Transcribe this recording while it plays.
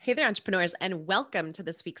Hey there, entrepreneurs, and welcome to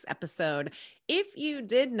this week's episode. If you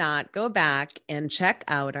did not go back and check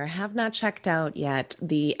out or have not checked out yet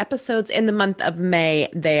the episodes in the month of May,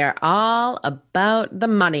 they are all about the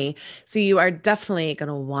money. So you are definitely going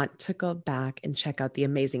to want to go back and check out the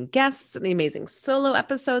amazing guests and the amazing solo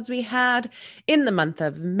episodes we had in the month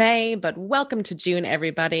of May. But welcome to June,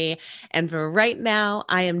 everybody. And for right now,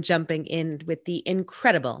 I am jumping in with the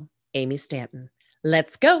incredible Amy Stanton.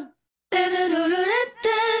 Let's go.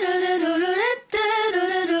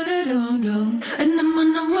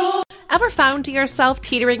 Ever found yourself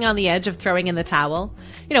teetering on the edge of throwing in the towel?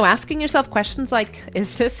 Asking yourself questions like,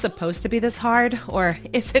 is this supposed to be this hard? Or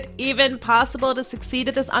is it even possible to succeed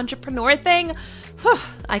at this entrepreneur thing? Whew,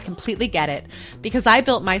 I completely get it, because I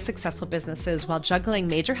built my successful businesses while juggling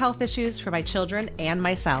major health issues for my children and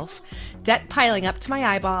myself, debt piling up to my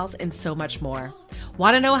eyeballs, and so much more.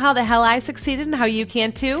 Want to know how the hell I succeeded and how you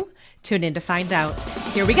can too? Tune in to find out.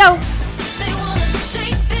 Here we go. They want to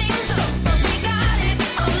shake things up, but we got it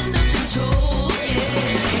under control. Yeah.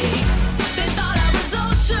 They thought I was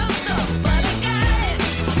all shook up, but I got it.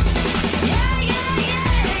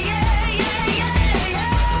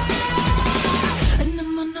 Yeah. And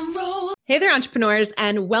I'm on a roll. Hey there, entrepreneurs,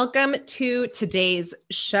 and welcome to today's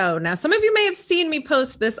show. Now, some of you may have seen me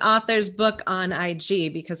post this author's book on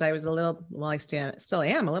IG because I was I still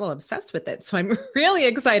am a little obsessed with it. So I'm really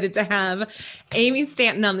excited to have Amy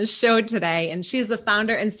Stanton on the show today. And she's the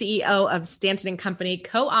founder and CEO of Stanton and Company,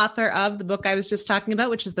 co-author of the book I was just talking about,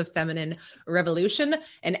 which is The Feminine Revolution,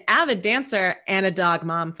 an avid dancer and a dog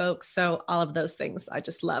mom, folks. So all of those things I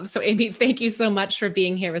just love. So Amy, thank you so much for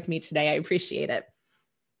being here with me today. I appreciate it.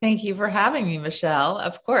 Thank you for having me, Michelle.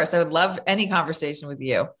 Of course, I would love any conversation with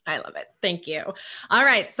you. I love it. Thank you. All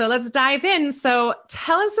right, so let's dive in. So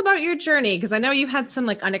tell us about your journey, because I know you had some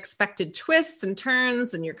unexpected twists and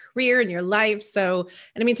turns in your career and your life. So,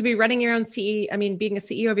 to be running your own being a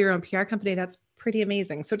CEO of your own PR company, that's pretty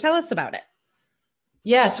amazing. So tell us about it.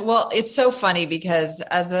 Yes. Well, it's so funny because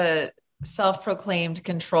as a self-proclaimed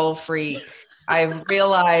control freak, I've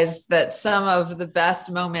realized that some of the best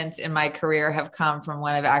moments in my career have come from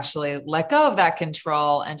when I've actually let go of that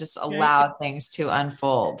control and just allowed things to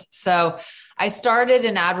unfold. So I started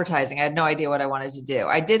in advertising. I had no idea what I wanted to do.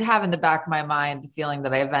 I did have in the back of my mind the feeling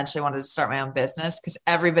that I eventually wanted to start my own business because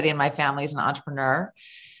everybody in my family is an entrepreneur.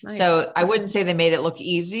 Nice. So I wouldn't say they made it look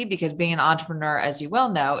easy because being an entrepreneur, as you well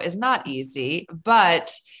know, is not easy,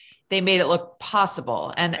 but they made it look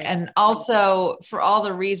possible. And also for all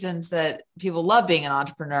the reasons that people love being an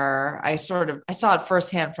entrepreneur, I saw it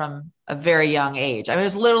firsthand from a very young age. I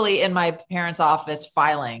was literally in my parents' office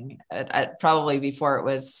filing at probably before it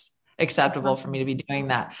was acceptable for me to be doing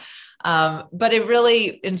that. But it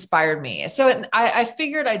really inspired me. So I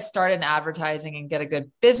figured I'd start in advertising and get a good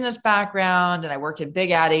business background. And I worked at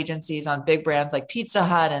big ad agencies on big brands like Pizza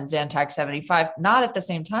Hut and Zantac 75, not at the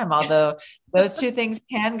same time, although those two things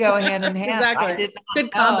can go hand in hand. Exactly. I did not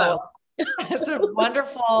good combo. It's a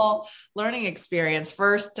wonderful learning experience.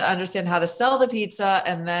 First to understand how to sell the pizza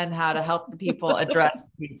and then how to help the people address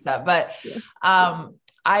the pizza. But,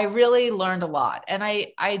 I really learned a lot. And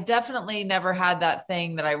I definitely never had that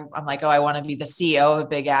thing that I'm like, oh, I want to be the CEO of a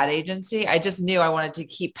big ad agency. I just knew I wanted to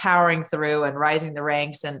keep powering through and rising the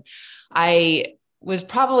ranks. And I was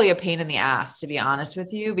probably a pain in the ass, to be honest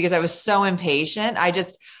with you, because I was so impatient.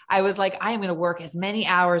 I was like, I am going to work as many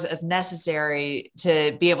hours as necessary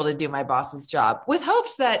to be able to do my boss's job with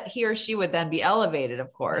hopes that he or she would then be elevated,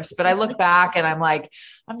 of course. But I look back and I'm like,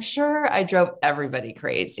 I'm sure I drove everybody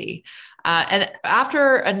crazy. And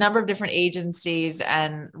after a number of different agencies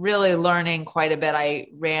and really learning quite a bit, I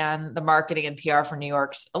ran the marketing and PR for New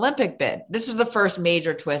York's Olympic bid. This was the first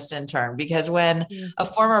major twist and turn because when a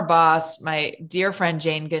former boss, my dear friend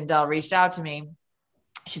Jane Gindel, reached out to me,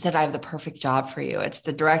 she said, I have the perfect job for you. It's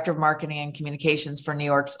the director of marketing and communications for New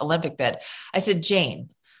York's Olympic bid. I said, Jane,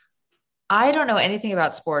 I don't know anything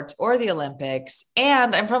about sports or the Olympics.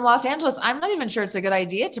 And I'm from Los Angeles. I'm not even sure it's a good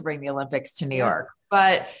idea to bring the Olympics to New York.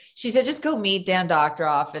 But she said, just go meet Dan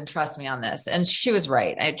Doctoroff and trust me on this. And she was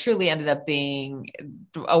right. It truly ended up being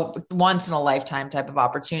a once in a lifetime type of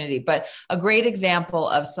opportunity, but a great example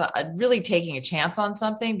of really taking a chance on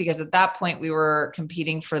something, because at that point we were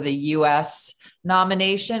competing for the US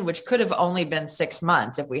nomination, which could have only been 6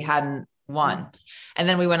 months if we hadn't won. And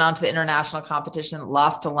then we went on to the international competition,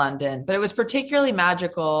 lost to London, but it was particularly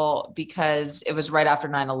magical because it was right after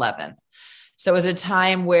 9/11. So it was a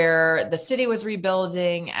time where the city was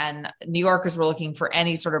rebuilding and New Yorkers were looking for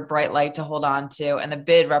any sort of bright light to hold on to. And the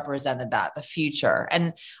bid represented that, the future.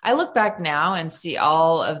 And I look back now and see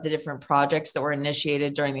all of the different projects that were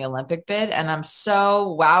initiated during the Olympic bid. And I'm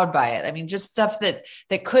so wowed by it. I mean, just stuff that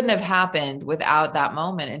couldn't have happened without that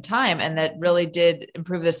moment in time. And that really did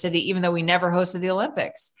improve the city, even though we never hosted the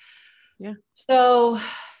Olympics. Yeah. So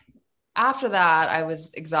after that, I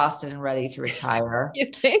was exhausted and ready to retire.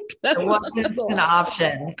 You think it wasn't an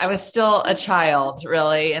option. I was still a child,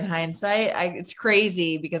 really, in hindsight. It's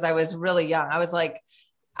crazy because I was really young. I was like,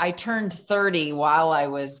 I turned 30 while I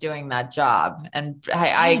was doing that job. And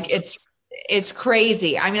it's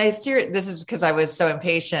crazy. I mean, this is because I was so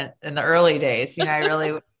impatient in the early days.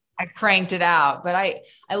 I cranked it out, but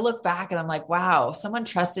I look back and I'm like, wow, someone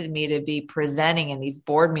trusted me to be presenting in these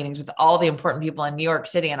board meetings with all the important people in New York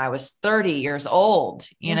City. And I was 30 years old,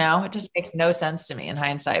 it just makes no sense to me in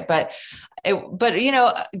hindsight, but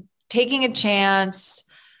taking a chance,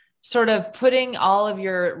 sort of putting all of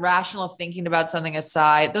your rational thinking about something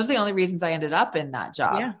aside. Those are the only reasons I ended up in that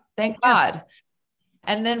job. Yeah. Thank God.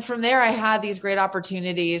 And then from there, I had these great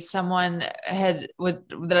opportunities. Someone that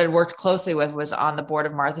I'd worked closely with was on the board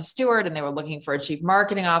of Martha Stewart, and they were looking for a chief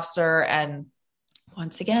marketing officer. And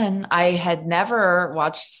once again, I had never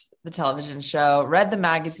watched the television show, read the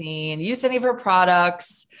magazine, used any of her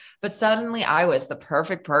products, but suddenly I was the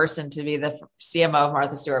perfect person to be the CMO of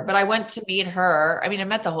Martha Stewart. But I went to meet her. I mean, I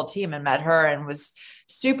met the whole team and met her and was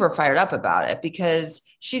super fired up about it because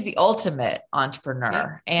she's the ultimate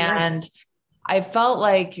entrepreneur. Yeah. And I felt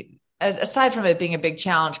like, aside from it being a big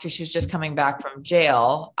challenge because she was just coming back from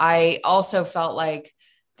jail, I also felt like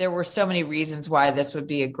there were so many reasons why this would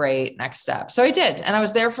be a great next step. So I did. And I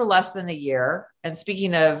was there for less than a year. And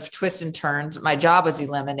speaking of twists and turns, my job was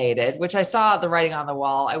eliminated, which I saw the writing on the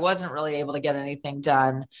wall. I wasn't really able to get anything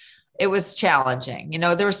done. It was challenging.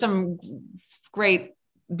 There were some great,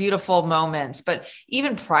 beautiful moments, but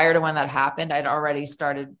even prior to when that happened, I'd already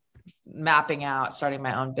started mapping out, starting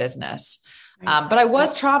my own business. But I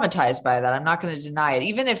was traumatized by that. I'm not going to deny it.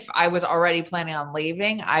 Even if I was already planning on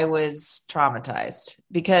leaving, I was traumatized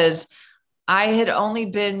because I had only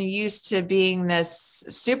been used to being this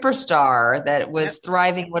superstar that was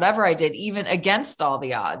thriving, whatever I did, even against all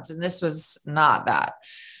the odds. And this was not that.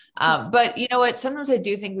 But you know what? Sometimes I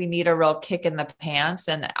do think we need a real kick in the pants.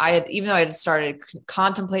 And even though I had started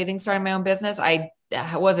contemplating starting my own business, I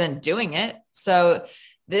wasn't doing it. So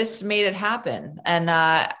this made it happen.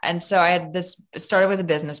 And so I had started with a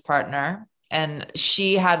business partner, and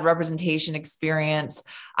she had representation experience.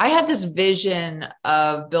 I had this vision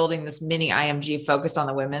of building this mini IMG focused on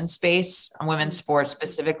the women's space, on women's sports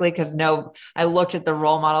specifically, because I looked at the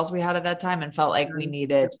role models we had at that time and felt like we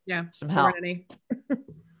needed some help.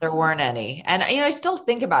 There weren't any. And, I still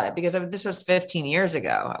think about it because this was 15 years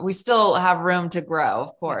ago. We still have room to grow,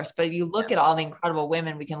 of course, but you look at all the incredible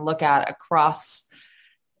women we can look at across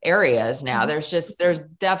areas now. There's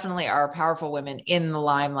definitely are powerful women in the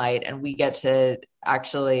limelight, and we get to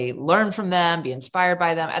actually learn from them, be inspired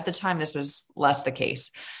by them. At the time, this was less the case,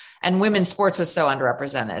 and women's sports was so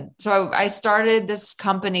underrepresented. So I started this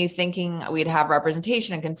company thinking we'd have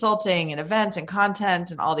representation and consulting and events and content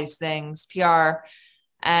and all these things, PR.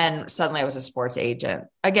 And suddenly I was a sports agent.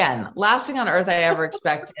 Again, last thing on earth I ever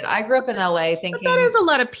expected. I grew up in LA thinking— But that is a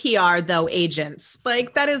lot of PR though, agents.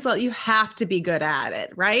 Like you have to be good at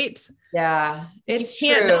it, right? Yeah, it's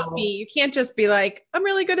true. You can't just be like, I'm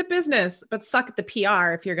really good at business, but suck at the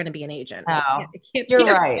PR if you're going to be an agent. No, you're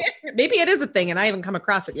right. Maybe it is a thing and I haven't come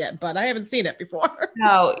across it yet, but I haven't seen it before.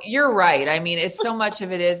 No, you're right. I mean, it's so much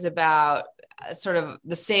of it is about sort of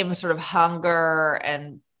the same sort of hunger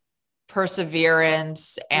and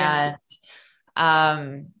perseverance and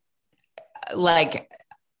like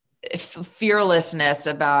fearlessness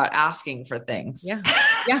about asking for things.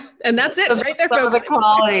 Yeah. And that's it right there, folks.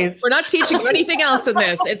 We're not teaching you anything else in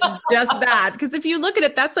this. It's just that. Because if you look at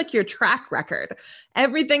it, that's like your track record.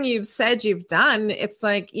 Everything you've said you've done, it's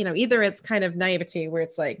like, either it's kind of naivety where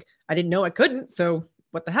it's like, I didn't know I couldn't, so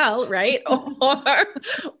what the hell, right? or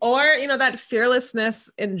that fearlessness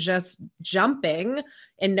in just jumping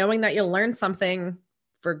and knowing that you'll learn something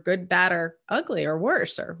for good, bad, or ugly, or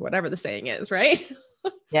worse, or whatever the saying is, right?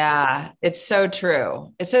 Yeah, it's so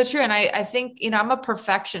true. It's so true. And I think, I'm a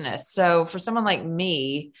perfectionist. So for someone like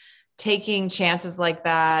me, taking chances like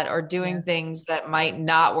that or doing things that might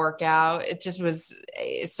not work out, it's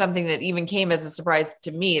something that even came as a surprise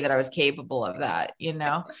to me that I was capable of that.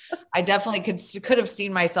 I definitely could have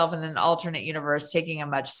seen myself in an alternate universe taking a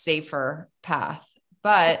much safer path.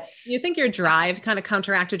 But you think your drive kind of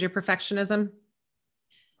counteracted your perfectionism?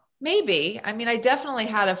 maybe. I mean, I definitely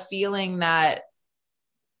had a feeling that,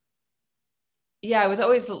 yeah, I was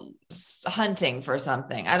always hunting for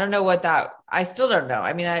something. I don't know what that, I still don't know.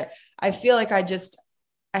 I mean, I feel like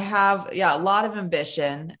I have, yeah, a lot of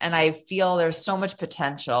ambition, and I feel there's so much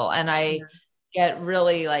potential, and I get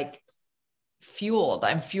really like fueled.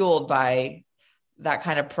 I'm fueled by that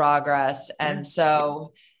kind of progress. And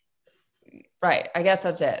so, right, I guess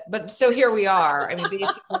that's it. But so here we are. I mean,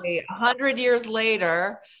 basically 100 years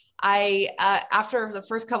later, after the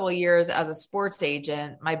first couple of years as a sports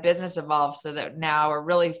agent, my business evolved so that now we're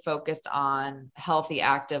really focused on healthy,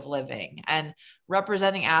 active living, and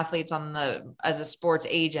representing athletes as a sports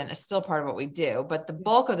agent is still part of what we do. But the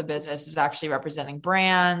bulk of the business is actually representing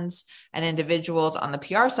brands and individuals on the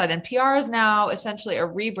PR side. And PR is now essentially a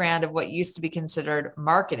rebrand of what used to be considered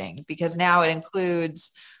marketing, because now it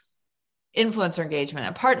includes influencer engagement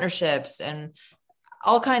and partnerships and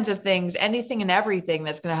all kinds of things, anything and everything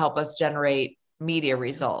that's going to help us generate media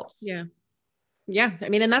results. Yeah. Yeah. I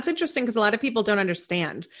mean, and that's interesting because a lot of people don't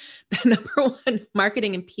understand that number one,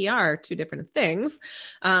 marketing and PR are two different things.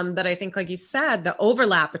 That I think, like you said, the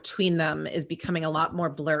overlap between them is becoming a lot more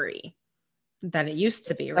blurry than it used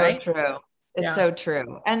to be, right? True. It's so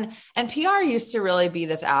true. And PR used to really be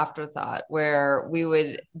this afterthought where we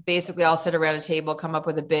would basically all sit around a table, come up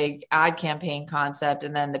with a big ad campaign concept,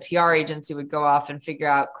 and then the PR agency would go off and figure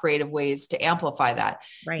out creative ways to amplify that.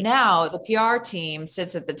 Right. Now the PR team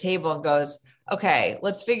sits at the table and goes, okay,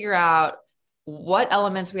 let's figure out what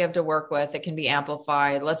elements we have to work with that can be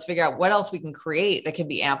amplified. Let's figure out what else we can create that can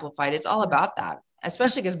be amplified. It's all about that,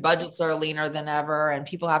 especially because budgets are leaner than ever and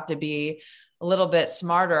people have to be a little bit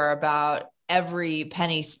smarter about every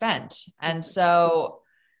penny spent. And so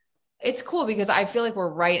it's cool because I feel like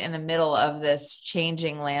we're right in the middle of this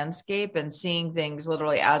changing landscape and seeing things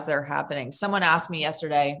literally as they're happening. Someone asked me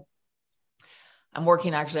yesterday, I'm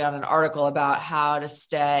working actually on an article about how to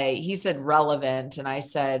stay, he said relevant. And I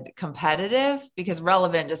said competitive, because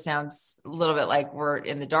relevant just sounds a little bit like we're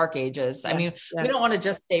in the dark ages. I mean, we don't want to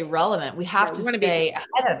just stay relevant. We have to stay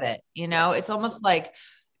ahead of it. You know, it's almost like,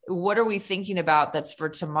 what are we thinking about that's for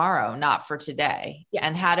tomorrow, not for today? Yes.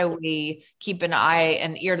 And how do we keep an eye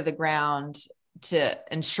and ear to the ground to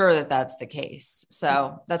ensure that that's the case?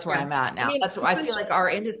 So that's where I'm at now. I mean, that's what I feel like our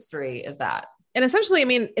industry is that. And essentially, I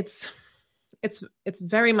mean, it's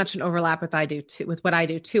very much an overlap with what I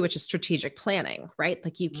do too, which is strategic planning, right?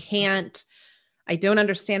 Like you can't, I don't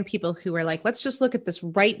understand people who are like, let's just look at this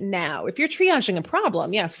right now. If you're triaging a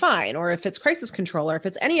problem, yeah, fine. Or if it's crisis control, or if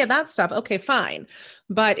it's any of that stuff, okay, fine.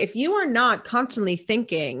 But if you are not constantly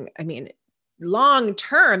thinking, I mean,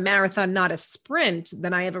 long-term marathon, not a sprint,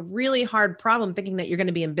 then I have a really hard problem thinking that you're going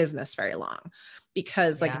to be in business very long,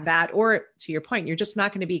 because like that, or to your point, you're just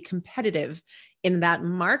not going to be competitive in that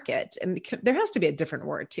market. And there has to be a different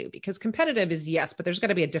word too, because competitive is yes, but there's got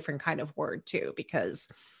to be a different kind of word too, because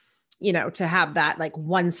you know, to have that like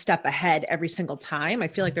one step ahead every single time, I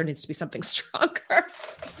feel like there needs to be something stronger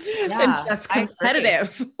than just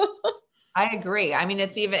competitive. I agree. I mean,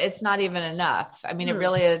 it's not even enough. I mean, it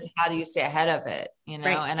really is. How do you stay ahead of it? You know,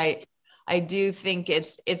 and I do think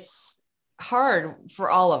it's hard for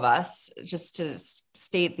all of us, just to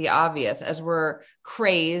state the obvious, as we're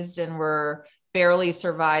crazed and we're barely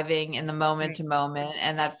surviving in the moment to moment.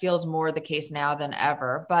 And that feels more the case now than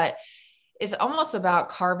ever, but it's almost about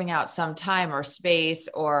carving out some time or space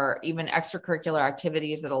or even extracurricular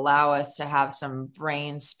activities that allow us to have some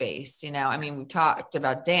brain space. You know, I mean, we talked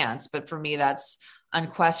about dance, but for me, that's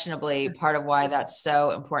unquestionably part of why that's so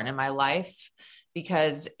important in my life,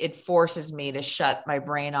 because it forces me to shut my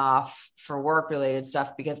brain off for work related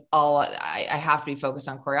stuff, because I have to be focused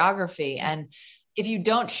on choreography. And if you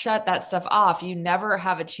don't shut that stuff off, you never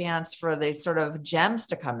have a chance for these sort of gems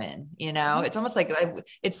to come in. You know, it's almost like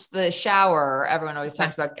it's the shower. Everyone always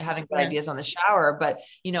talks about having good ideas on the shower, but,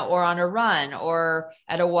 you know, or on a run or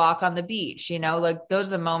at a walk on the beach, you know, like those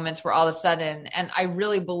are the moments where all of a sudden, and I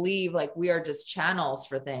really believe like we are just channels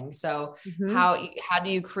for things. So how do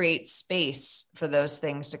you create space for those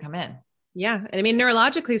things to come in? Yeah. And I mean,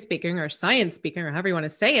 neurologically speaking, or science speaking, or however you want to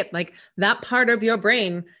say it, like that part of your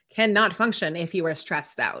brain cannot function if you are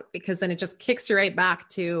stressed out, because then it just kicks you right back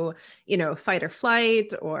to, you know, fight or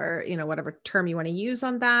flight, or, you know, whatever term you want to use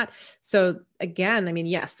on that. So again, I mean,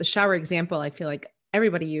 yes, the shower example, I feel like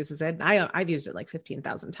everybody uses it. I've used it like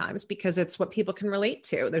 15,000 times because it's what people can relate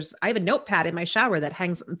to. I have a notepad in my shower that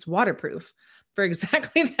hangs, it's waterproof for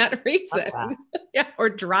exactly that reason. Yeah. Or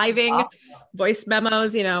driving, voice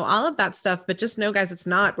memos, you know, all of that stuff. But just know, guys,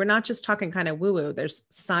 we're not just talking kind of woo-woo. There's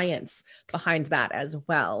science behind that as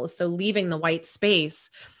well. So leaving the white space,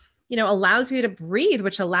 allows you to breathe,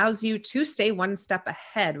 which allows you to stay one step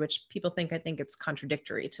ahead, which people think, I think it's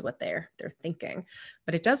contradictory to what they're thinking,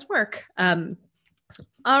 but it does work.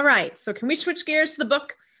 All right. So can we switch gears to the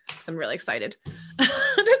book? Because I'm really excited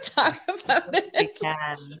to talk about it. We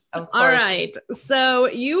can, of course. All right. So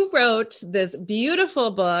you wrote this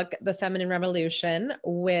beautiful book, The Feminine Revolution,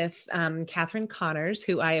 with Catherine Connors,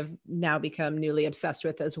 who I have now become newly obsessed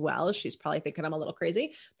with as well. She's probably thinking I'm a little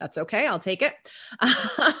crazy. That's okay. I'll take it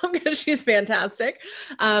because she's fantastic.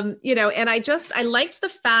 And I liked the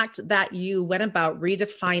fact that you went about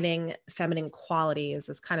redefining feminine qualities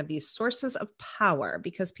as kind of these sources of power,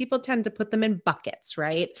 because people tend to put them in buckets,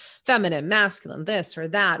 right? Feminine, masculine, this or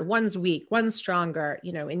that. One's weak, one's stronger,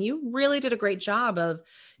 and you really did a great job of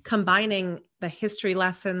combining the history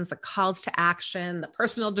lessons, the calls to action, the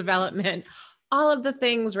personal development, all of the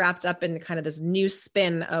things wrapped up in kind of this new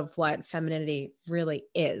spin of what femininity really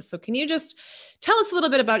is. So can you just tell us a little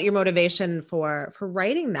bit about your motivation for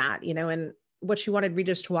writing that, and what you wanted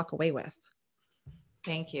readers to walk away with?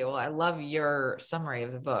 Thank you. Well, I love your summary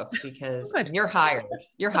of the book because you're hired.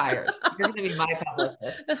 You're hired. You're going to be my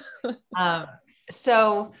publicist.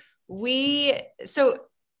 So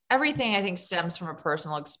everything I think stems from a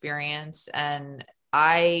personal experience. And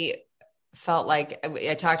I felt like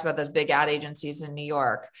I talked about those big ad agencies in New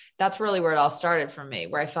York. That's really where it all started for me,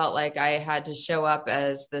 where I felt like I had to show up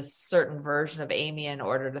as this certain version of Amy in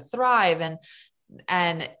order to thrive. And,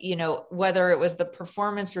 whether it was the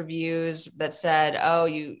performance reviews that said, oh,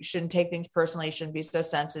 you shouldn't take things personally, you shouldn't be so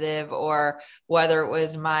sensitive, or whether it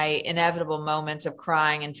was my inevitable moments of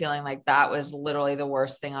crying and feeling like that was literally the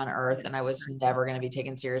worst thing on earth and I was never going to be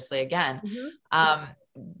taken seriously again. Mm-hmm.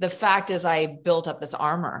 The fact is I built up this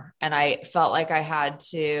armor and I felt like I had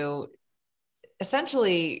to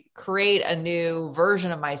essentially create a new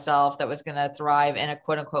version of myself that was going to thrive in a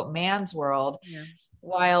quote unquote man's world. Yeah.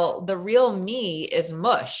 While the real me is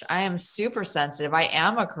mush. I am super sensitive. I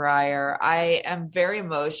am a crier. I am very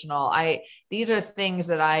emotional. These are things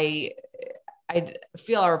that I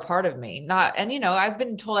feel are a part of me. I've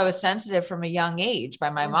been told I was sensitive from a young age by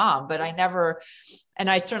my mom, but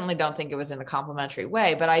I certainly don't think it was in a complimentary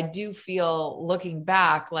way, but I do feel looking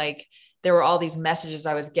back, like there were all these messages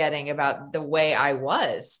I was getting about the way I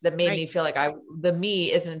was that made me feel like the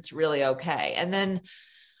me isn't really okay. And then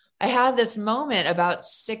I had this moment about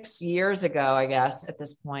 6 years ago, I guess, at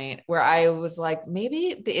this point, where I was like,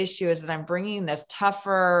 maybe the issue is that I'm bringing this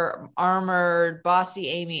tougher, armored, bossy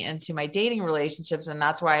Amy into my dating relationships. And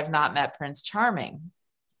that's why I've not met Prince Charming,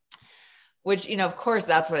 which, of course,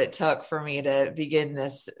 that's what it took for me to begin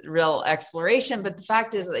this real exploration. But the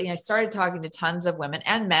fact is that, I started talking to tons of women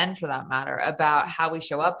and men for that matter about how we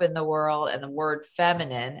show up in the world and the word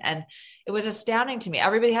feminine. And it was astounding to me.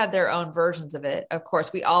 Everybody had their own versions of it. Of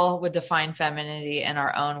course, we all would define femininity in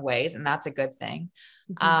our own ways, and that's a good thing.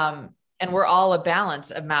 Mm-hmm. And we're all a balance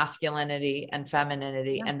of masculinity and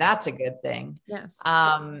femininity, and that's a good thing. Yes.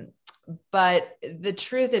 But the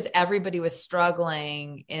truth is everybody was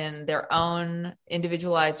struggling in their own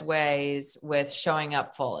individualized ways with showing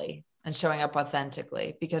up fully and showing up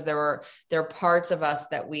authentically, because there are parts of us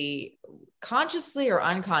that we consciously or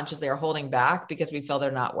unconsciously are holding back because we feel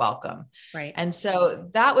they're not welcome. Right. And so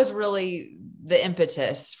that was really the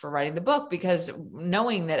impetus for writing the book, because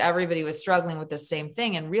knowing that everybody was struggling with the same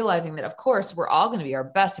thing and realizing that, of course, we're all going to be our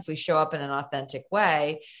best if we show up in an authentic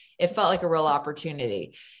way, it felt like a real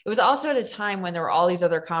opportunity. It was also at a time when there were all these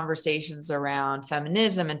other conversations around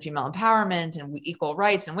feminism and female empowerment and equal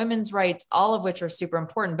rights and women's rights, all of which are super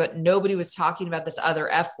important, but nobody was talking about this other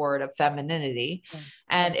F word of femininity. Yeah.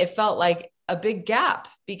 And it felt like a big gap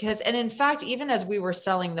and in fact, even as we were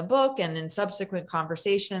selling the book and in subsequent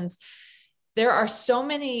conversations, there are so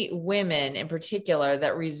many women in particular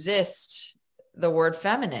that resist the word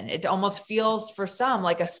feminine. It almost feels for some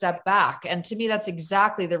like a step back. And to me, that's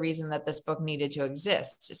exactly the reason that this book needed to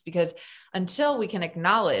exist. It's because until we can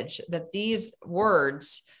acknowledge that these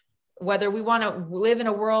words, whether we want to live in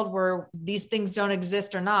a world where these things don't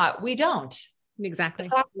exist or not, we don't. Exactly.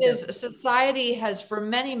 The fact is, society has for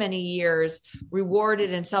many, many years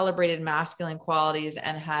rewarded and celebrated masculine qualities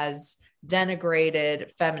and has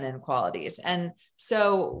denigrated feminine qualities. And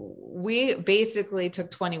so we basically took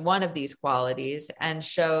 21 of these qualities and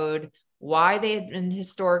showed why they had been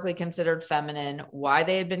historically considered feminine, why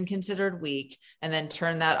they had been considered weak, and then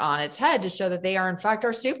turn that on its head to show that they are in fact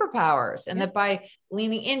our superpowers. And that by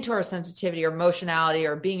leaning into our sensitivity or emotionality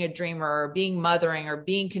or being a dreamer or being mothering or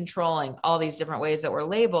being controlling, all these different ways that we're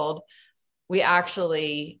labeled, we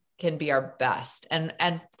actually can be our best.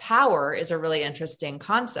 And power is a really interesting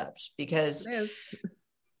concept because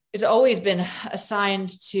it's always been assigned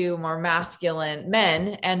to more masculine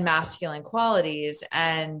men and masculine qualities.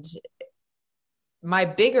 And my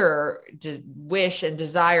bigger wish and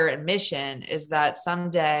desire and mission is that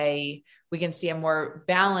someday we can see a more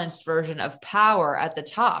balanced version of power at the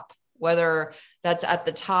top, whether that's at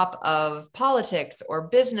the top of politics or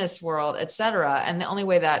business world, et cetera. And the only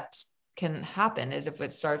way that can happen is if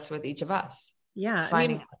it starts with each of us. Yeah.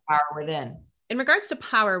 Finding the power within. In regards to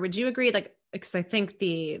power, would you agree? Like, because I think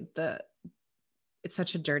it's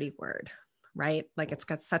such a dirty word, right? Like it's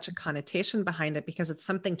got such a connotation behind it because it's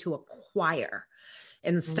something to acquire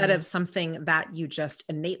instead of something that you just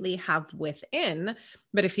innately have within.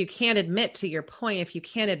 But if you can't admit, to your point, if you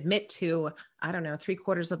can't admit to, I don't know,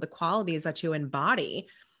 3/4 of the qualities that you embody,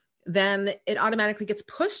 then it automatically gets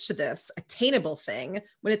pushed to this attainable thing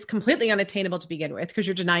when it's completely unattainable to begin with, because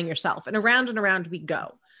you're denying yourself, and around we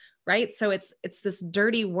go. Right. So it's this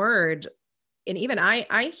dirty word. And even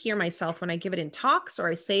I hear myself when I give it in talks or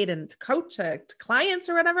I say it in to clients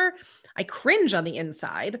or whatever, I cringe on the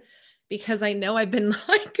inside because I know I've been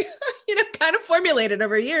like, kind of formulated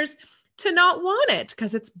over years to not want it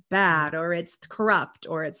because it's bad or it's corrupt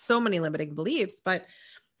or it's so many limiting beliefs. But,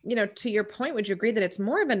 to your point, would you agree that it's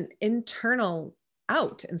more of an internal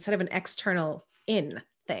out instead of an external in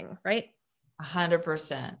thing, right?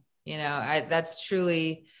 100%.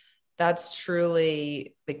 That's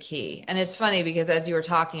truly the key. And it's funny because as you were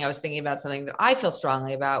talking, I was thinking about something that I feel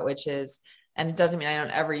strongly about, which is, and it doesn't mean I don't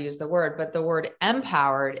ever use the word, but the word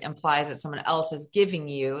empowered implies that someone else is giving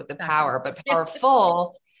you the power, but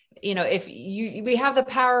powerful, we have the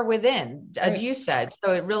power within, as you said.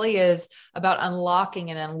 So it really is about unlocking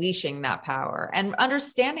and unleashing that power and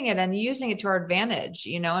understanding it and using it to our advantage,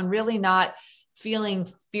 and really not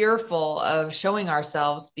feeling fearful of showing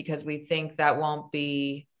ourselves because we think that won't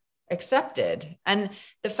be accepted. And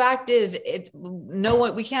the fact is,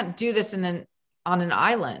 we can't do this on an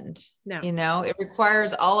island. No. It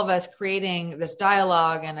requires all of us creating this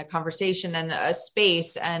dialogue and a conversation and a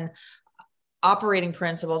space and operating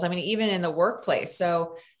principles. I mean, even in the workplace.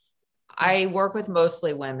 So I work with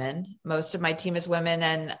mostly women. Most of my team is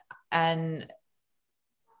women, and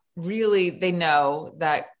really they know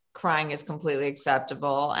that crying is completely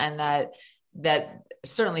acceptable, and that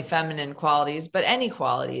certainly feminine qualities, but any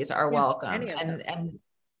qualities are welcome. And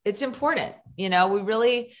it's important. We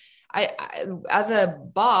really, I, as a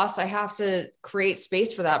boss, I have to create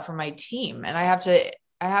space for that for my team, and I have to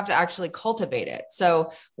actually cultivate it.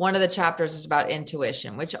 So one of the chapters is about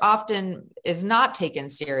intuition, which often is not taken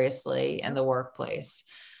seriously in the workplace.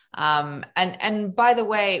 And by the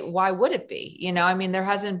way, why would it be? There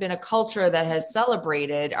hasn't been a culture that has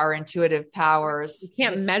celebrated our intuitive powers. You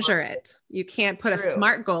can't measure it. You can't put a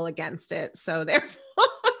SMART goal against it. So therefore,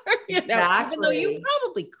 exactly. Even though you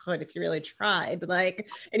probably could if you really tried,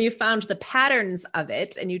 and you found the patterns of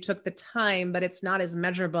it and you took the time, but it's not as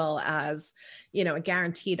measurable as, a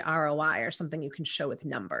guaranteed ROI or something you can show with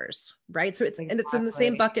numbers. Right. So and it's in the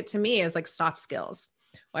same bucket to me as like soft skills.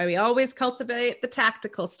 Why we always cultivate the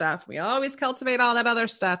tactical stuff. We always cultivate all that other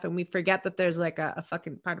stuff. And we forget that there's like a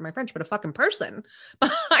fucking, pardon my French, but a fucking person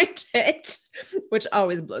behind it, which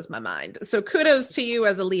always blows my mind. So kudos to you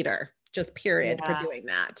as a leader, just period, for doing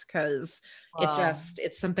that. Cause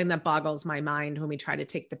it's something that boggles my mind when we try to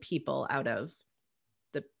take the people out of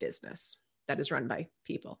the business that is run by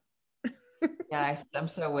people. Yeah, I'm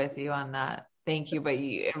so with you on that. Thank you. But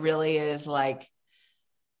it really is like,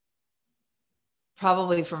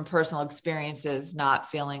 probably from personal experiences,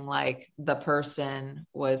 not feeling like the person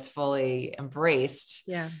was fully embraced.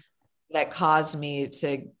 Yeah. That caused me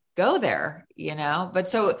to go there, but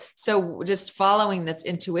so just following this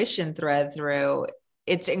intuition thread through,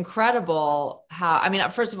 it's incredible how,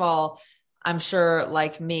 first of all, I'm sure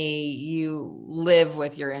like me, you live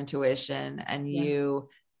with your intuition and you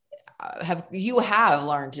have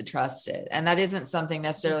learned to trust it. And that isn't something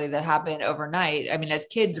necessarily that happened overnight. As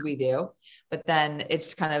kids we do, but then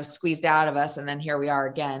it's kind of squeezed out of us. And then here we are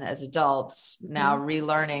again as adults now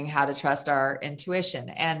relearning how to trust our intuition.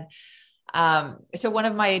 And so one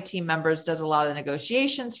of my team members does a lot of the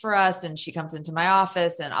negotiations for us, and she comes into my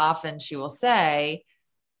office, and often she will say,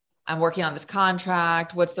 I'm working on this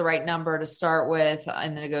contract. What's the right number to start with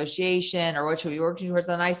in the negotiation, or what should we be working towards?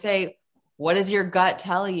 And I say, what does your gut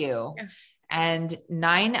tell you? Yeah. And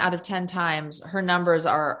 9 out of 10 times her numbers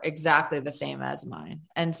are exactly the same as mine.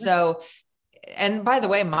 And so, and by the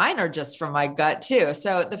way, mine are just from my gut too.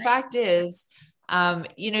 So the fact is,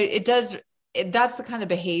 that's the kind of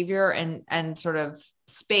behavior and sort of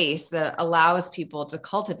space that allows people to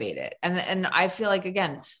cultivate it. And I feel like,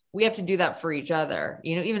 again, we have to do that for each other,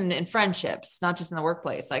 even in friendships, not just in the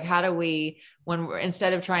workplace. Like, how do we, when we're,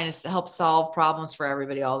 instead of trying to help solve problems for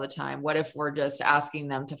everybody all the time, what if we're just asking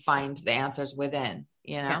them to find the answers within,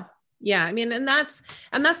 Yeah. Yeah. I mean, and that's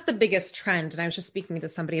the biggest trend. And I was just speaking to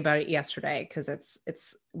somebody about it yesterday, because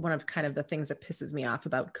it's one of kind of the things that pisses me off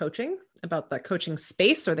about coaching, about the coaching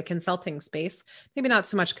space or the consulting space. Maybe not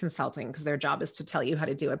so much consulting, because their job is to tell you how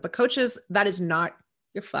to do it, but coaches, that is not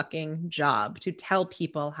your fucking job to tell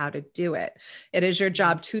people how to do it. It is your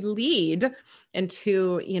job to lead and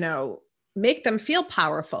to, make them feel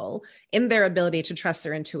powerful in their ability to trust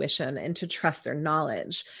their intuition and to trust their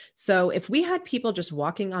knowledge. So if we had people just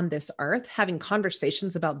walking on this earth, having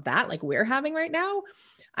conversations about that, like we're having right now,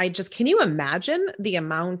 can you imagine the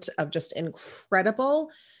amount of just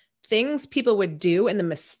incredible things people would do and the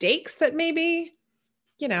mistakes that maybe,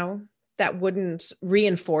 that wouldn't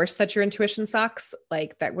reinforce that your intuition sucks,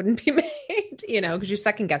 like that wouldn't be made, because you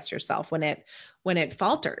second guess yourself when it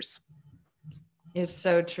falters. It's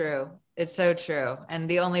so true. It's so true. And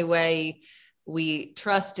the only way we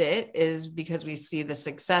trust it is because we see the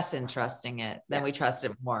success in trusting it, then we trust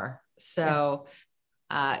it more. So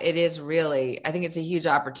it is really, I think it's a huge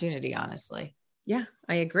opportunity, honestly. Yeah,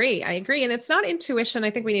 I agree. And it's not intuition. I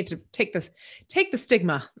think we need to take the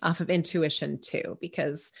stigma off of intuition too,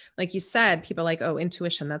 because like you said, people are like, oh,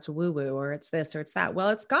 intuition, that's woo woo, or it's this, or it's that. Well,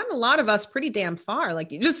 it's gotten a lot of us pretty damn far.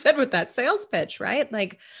 Like you just said with that sales pitch, right?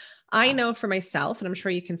 Like I know for myself, and I'm sure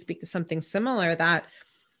you can speak to something similar, that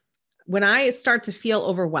when I start to feel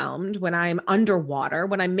overwhelmed, when I'm underwater,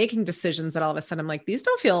 when I'm making decisions that all of a sudden I'm like, these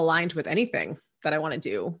don't feel aligned with anything that I want to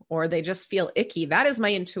do, or they just feel icky. That is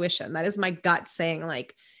my intuition. That is my gut saying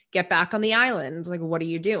like, get back on the island. Like, what are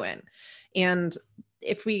you doing? And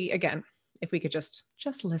if we could just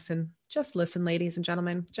listen, ladies and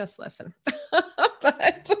gentlemen, just listen.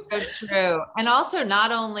 But so true. And also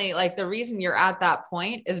not only like the reason you're at that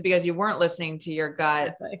point is because you weren't listening to your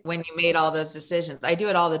gut when you made all those decisions. I do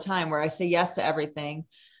it all the time where I say yes to everything.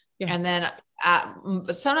 Yeah. And then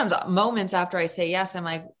sometimes moments after I say yes, I'm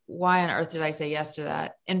like, why on earth did I say yes to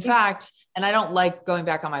that? In fact, and I don't like going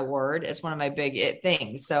back on my word. It's one of my big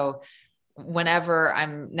things. So whenever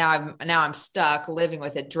I'm stuck living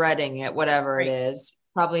with it, dreading it, whatever it is,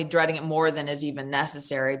 probably dreading it more than is even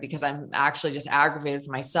necessary, because I'm actually just aggravated with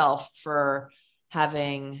myself for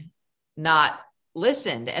having not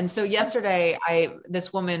listened. And so yesterday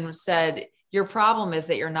this woman said, your problem is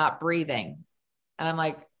that you're not breathing. And I'm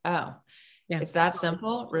like, oh, yeah, it's that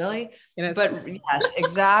simple, really? But yes,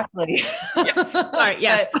 exactly. Sorry,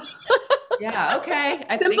 yes. Yeah. Okay.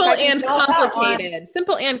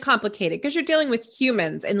 Simple and complicated because you're dealing with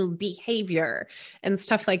humans and behavior and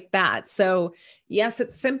stuff like that. So yes,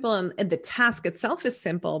 it's simple and the task itself is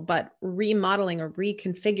simple, but remodeling or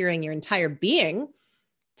reconfiguring your entire being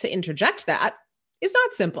to interject that is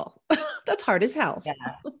not simple. That's hard as hell. Yeah,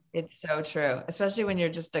 it's so true. Especially when you're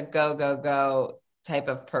just a go, go, go type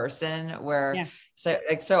of person where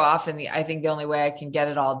so often I think the only way I can get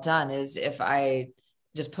it all done is if I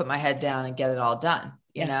just put my head down and get it all done,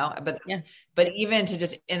 you know, but even to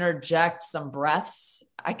just interject some breaths,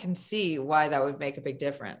 I can see why that would make a big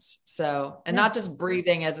difference. So, and not just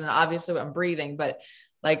breathing as in obviously I'm breathing, but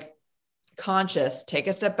like conscious, take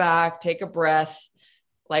a step back, take a breath,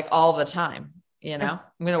 like all the time, I'm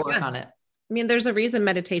going to work on it. I mean, there's a reason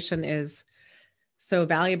meditation is so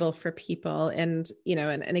valuable for people. And,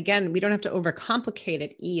 and again, we don't have to overcomplicate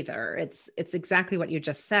it either. It's exactly what you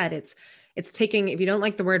just said. It's taking, if you don't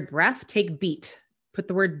like the word breath, take beat, put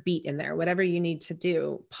the word beat in there, whatever you need to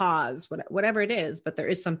do, pause, whatever it is. But there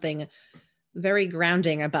is something very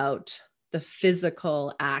grounding about the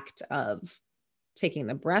physical act of taking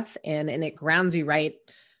the breath in, and it grounds you right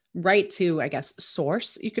to, I guess,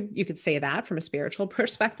 source. You could say that from a spiritual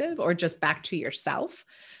perspective, or just back to yourself,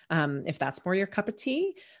 if that's more your cup of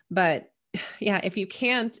tea. But yeah, if you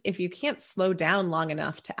can't slow down long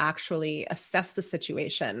enough to actually assess the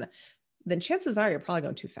situation, then chances are you're probably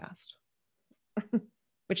going too fast,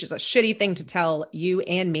 which is a shitty thing to tell you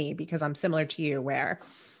and me, because I'm similar to you where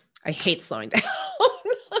I hate slowing down.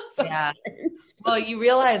 Yeah. Well, you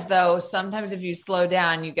realize though, sometimes if you slow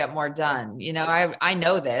down, you get more done. I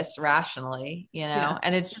know this rationally,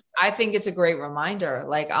 and it's just, I think it's a great reminder.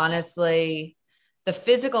 Like, honestly, the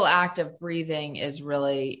physical act of breathing is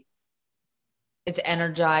really, it's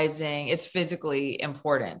energizing. It's physically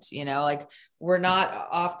important, like we're not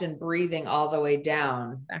often breathing all the way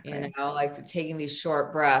down, like taking these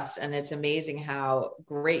short breaths. And it's amazing how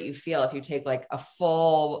great you feel if you take like a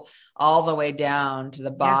full, all the way down to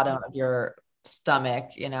the bottom of your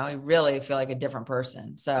stomach, you really feel like a different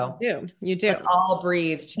person. So you do. Let's all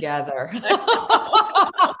breathe together.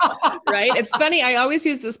 Right. It's funny. I always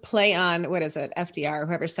use this play on, what is it? FDR,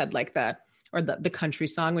 whoever said like the country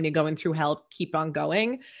song, when you're going through hell, keep on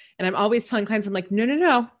going. And I'm always telling clients, I'm like, no, no,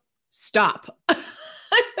 no, stop.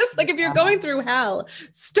 It's like, if you're going through hell,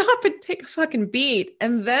 stop and take a fucking beat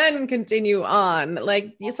and then continue on.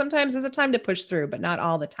 Like, sometimes there's a time to push through, but not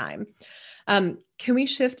all the time. Can we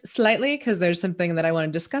shift slightly? Because there's something that I want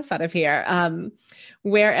to discuss out of here.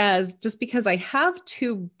 Whereas just because I have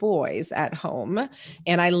two boys at home,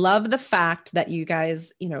 and I love the fact that you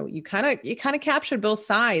guys, you kind of captured both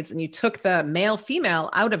sides, and you took the male female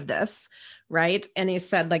out of this, right? And you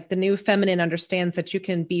said, like, the new feminine understands that you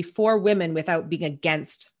can be for women without being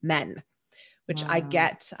against men, which I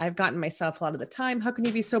get. I've gotten myself a lot of the time. How can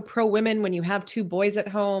you be so pro women when you have two boys at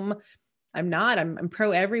home? I'm not. I'm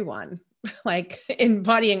pro everyone. Like,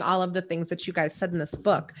 embodying all of the things that you guys said in this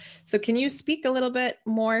book. So can you speak a little bit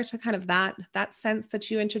more to kind of that sense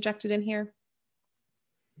that you interjected in here?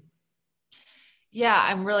 Yeah,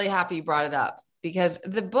 I'm really happy you brought it up, because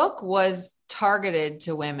the book was targeted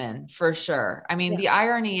to women for sure. I mean, the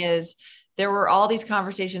irony is there were all these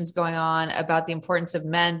conversations going on about the importance of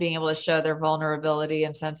men being able to show their vulnerability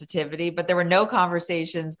and sensitivity, but there were no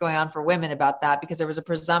conversations going on for women about that, because there was a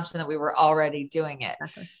presumption that we were already doing it.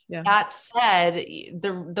 Yeah. That said,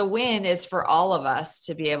 the win is for all of us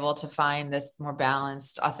to be able to find this more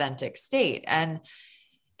balanced, authentic state. And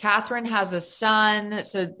Catherine has a son,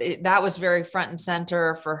 so that was very front and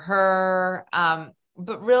center for her.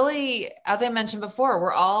 But really, as I mentioned before,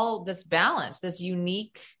 we're all this balance, this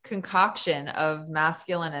unique concoction of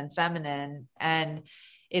masculine and feminine. And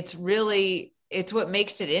it's what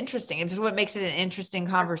makes it interesting. It's what makes it an interesting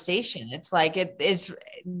conversation. It's like, it's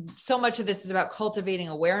so much of this is about cultivating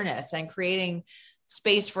awareness and creating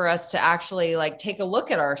space for us to actually, like, take a look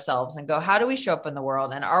at ourselves and go, how do we show up in the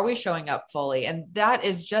world? And are we showing up fully? And that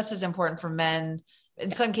is just as important for men. In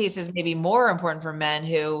some cases, maybe more important for men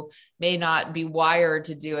who may not be wired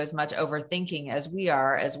to do as much overthinking as we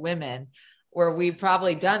are as women, where we've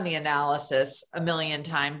probably done the analysis a million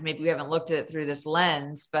times. Maybe we haven't looked at it through this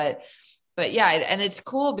lens, but yeah. And it's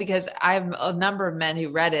cool because I have a number of men who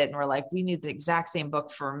read it and were like, we need the exact same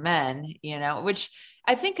book for men, which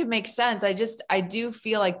I think could make sense. I do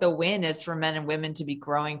feel like the win is for men and women to be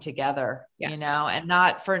growing together, and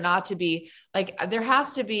not to be like, there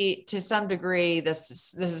has to be, to some degree, this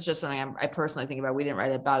is just something I personally think about. We didn't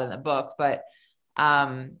write about it in the book, but,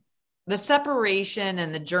 the separation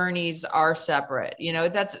and the journeys are separate.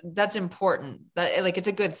 That's important. That, like, it's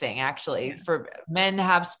a good thing actually for men to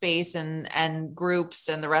have space and groups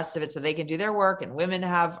and the rest of it, so they can do their work, and women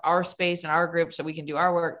have our space and our group so we can do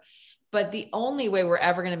our work. But the only way we're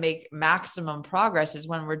ever going to make maximum progress is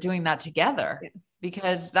when we're doing that together,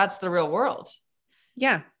 because that's the real world.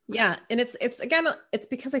 Yeah. Yeah. And it's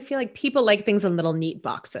because I feel like people like things in little neat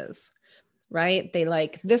boxes, right? They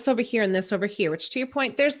like this over here and this over here, which, to your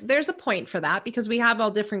point, there's a point for that, because we have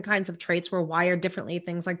all different kinds of traits. We're wired differently,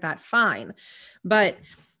 things like that. Fine. But,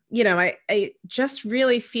 I just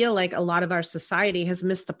really feel like a lot of our society has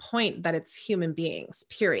missed the point that it's human beings,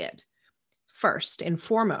 period, first and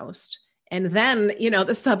foremost. And then, the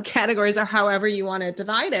subcategories are however you want to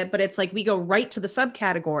divide it. But it's like we go right to the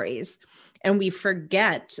subcategories and we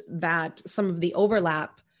forget that some of the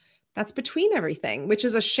overlap that's between everything, which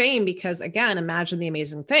is a shame, because, again, imagine the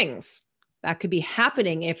amazing things that could be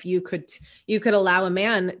happening if you could allow a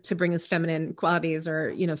man to bring his feminine qualities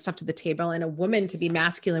or, stuff to the table, and a woman to be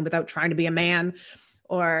masculine without trying to be a man,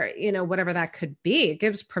 or, whatever that could be. It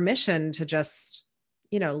gives permission to just,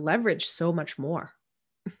 leverage so much more.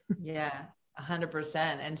 Yeah, 100%.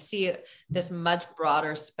 And see this much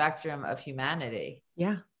broader spectrum of humanity.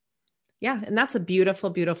 Yeah. Yeah. And that's a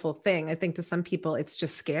beautiful, beautiful thing. I think to some people, it's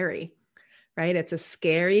just scary, right? It's a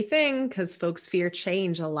scary thing because folks fear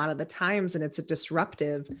change a lot of the times. And it's a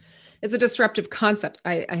disruptive concept.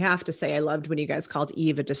 I have to say, I loved when you guys called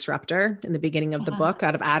Eve a disruptor in the beginning of the book,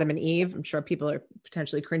 out of Adam and Eve. I'm sure people are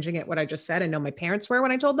potentially cringing at what I just said. I know my parents were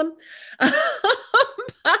when I told them. But,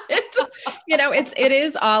 it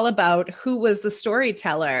is all about who was the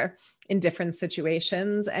storyteller in different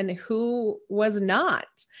situations and who was not,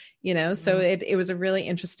 so it was a really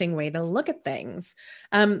interesting way to look at things.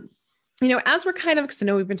 As we're kind of, because I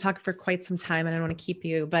know we've been talking for quite some time and I don't want to keep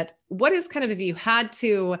you, but what is kind of, if you had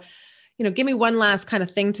to, give me one last kind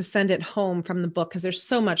of thing to send it home from the book, because there's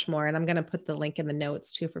so much more, and I'm going to put the link in the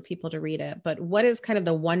notes too for people to read it. But what is kind of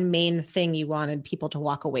the one main thing you wanted people to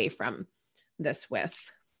walk away from this with?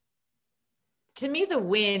 To me, the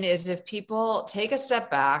win is if people take a step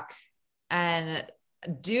back and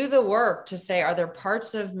do the work to say, are there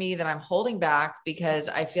parts of me that I'm holding back because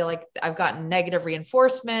I feel like I've gotten negative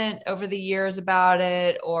reinforcement over the years about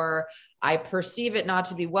it, or I perceive it not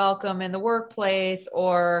to be welcome in the workplace,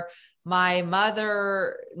 or my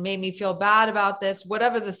mother made me feel bad about this,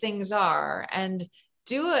 whatever the things are, and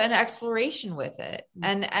do an exploration with it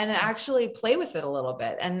and actually play with it a little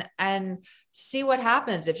bit and see what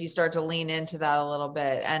happens if you start to lean into that a little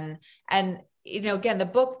bit. And again, the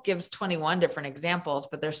book gives 21 different examples,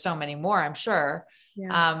 but there's so many more, I'm sure.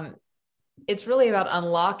 Yeah. It's really about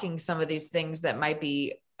unlocking some of these things that might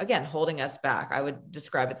be, again, holding us back. I would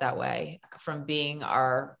describe it that way, from being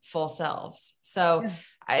our full selves. So yeah.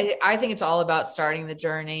 I think it's all about starting the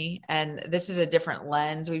journey. And this is a different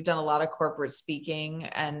lens. We've done a lot of corporate speaking.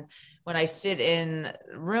 And when I sit in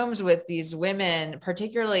rooms with these women,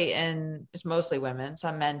 particularly it's mostly women,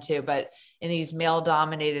 some men too, but in these male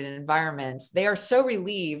dominated environments, they are so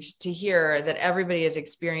relieved to hear that everybody is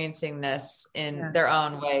experiencing this in their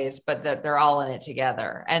own ways, but that they're all in it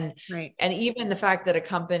together. And, and even the fact that a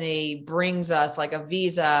company brings us, like a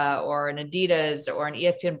Visa or an Adidas or an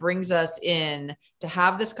ESPN, brings us in to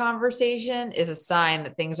have this conversation is a sign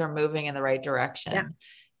that things are moving in the right direction. Yeah.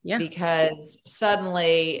 Yeah. Because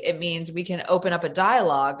suddenly it means we can open up a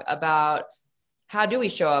dialogue about how do we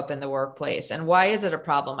show up in the workplace and why is it a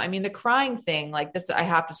problem? I mean, the crying thing, like this, I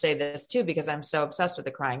have to say this too, because I'm so obsessed with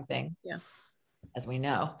the crying thing. Yeah. As we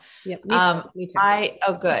know. Yeah. Me too.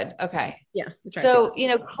 Oh, good. Okay. Yeah. So,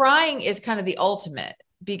 crying is kind of the ultimate,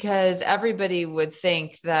 because everybody would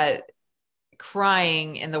think that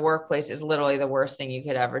crying in the workplace is literally the worst thing you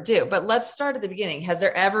could ever do. But let's start at the beginning. Has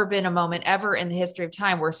there ever been a moment ever in the history of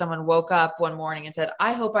time where someone woke up one morning and said,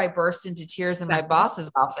 I hope I burst into tears in my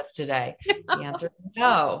boss's office today? The answer is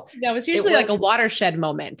no. No, it's usually like a watershed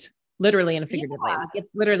moment, literally and figuratively. Yeah.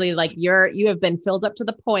 It's literally like you have been filled up to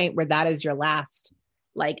the point where that is your last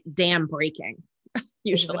dam breaking.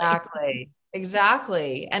 Usually.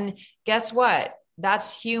 Exactly. And guess what?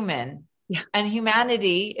 That's human. Yeah. And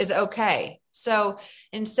humanity is okay. So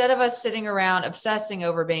instead of us sitting around obsessing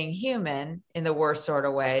over being human in the worst sort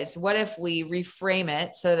of ways, what if we reframe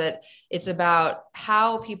it so that it's about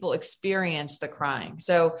how people experience the crying?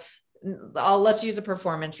 So let's use a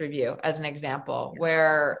performance review as an example,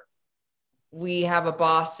 where we have a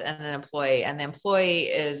boss and an employee, and the employee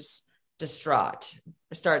is distraught,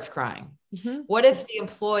 starts crying. Mm-hmm. What if the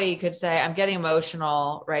employee could say, I'm getting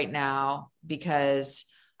emotional right now because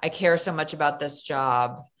I care so much about this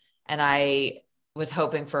job and I was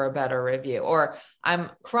hoping for a better review, or I'm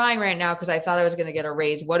crying right now because I thought I was going to get a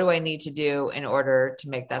raise. What do I need to do in order to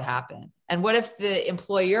make that happen? And what if the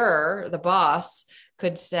employer, the boss,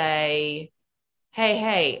 could say,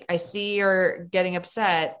 hey, I see you're getting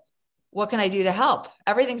upset. What can I do to help?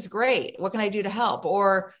 Everything's great. What can I do to help?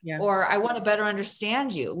 Or I want to better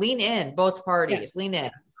understand you. Lean in, both parties, lean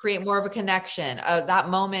in, create more of a connection. That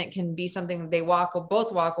moment can be something they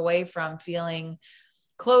both walk away from feeling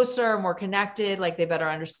closer, more connected, like they better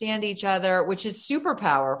understand each other, which is super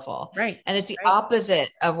powerful. Right. And it's the opposite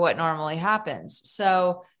of what normally happens.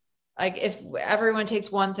 So like if everyone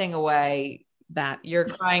takes one thing away, that your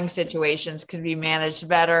crying situations could be managed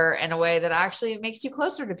better in a way that actually makes you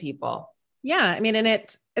closer to people. Yeah. I mean, and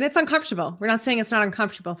it's uncomfortable. We're not saying it's not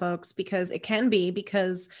uncomfortable, folks, because it can be,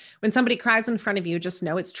 because when somebody cries in front of you, just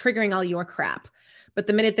know it's triggering all your crap. But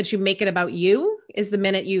the minute that you make it about you is the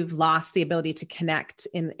minute you've lost the ability to connect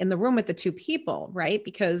in the room with the two people, right?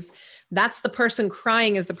 Because that's the person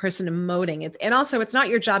crying is the person emoting it. And also it's not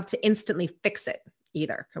your job to instantly fix it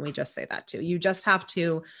either. Can we just say that too? You just have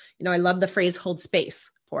to, I love the phrase, hold space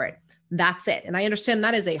for it. That's it. And I understand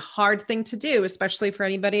that is a hard thing to do, especially for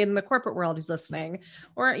anybody in the corporate world who's listening,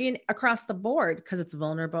 or across the board, because it's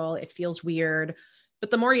vulnerable. It feels weird,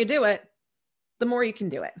 but the more you do it, the more you can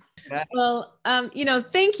do it. Yeah. Well,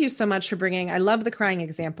 thank you so much for I love the crying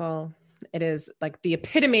example. It is like the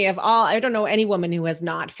epitome of all. I don't know any woman who has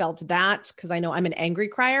not felt that, because I know I'm an angry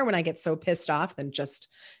crier. When I get so pissed off, then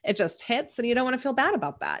it just hits, and you don't want to feel bad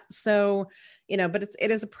about that. So, but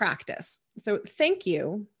it is a practice. So thank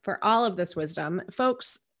you for all of this wisdom,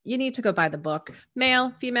 folks. You need to go buy the book,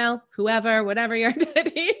 male, female, whoever, whatever your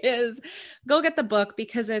identity is, go get the book,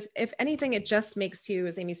 because if anything, it just makes you,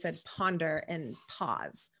 as Amy said, ponder and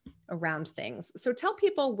pause around things. So tell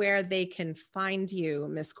people where they can find you,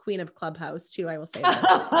 Miss Queen of Clubhouse too. I will say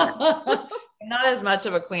that. Not as much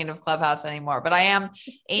of a queen of Clubhouse anymore, but I am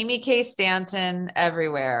Amy K. Stanton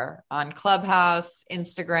everywhere, on Clubhouse,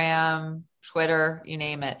 Instagram, Twitter, you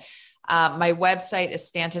name it. My website is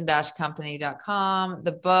stanton-company.com.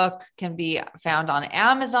 The book can be found on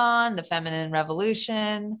Amazon, The Feminine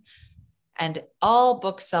Revolution, and all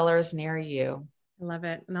booksellers near you. I love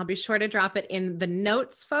it. And I'll be sure to drop it in the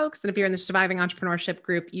notes, folks. And if you're in the Surviving Entrepreneurship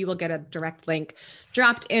group, you will get a direct link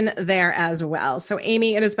dropped in there as well. So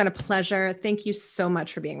Amy, it has been a pleasure. Thank you so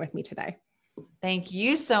much for being with me today. Thank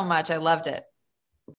you so much. I loved it.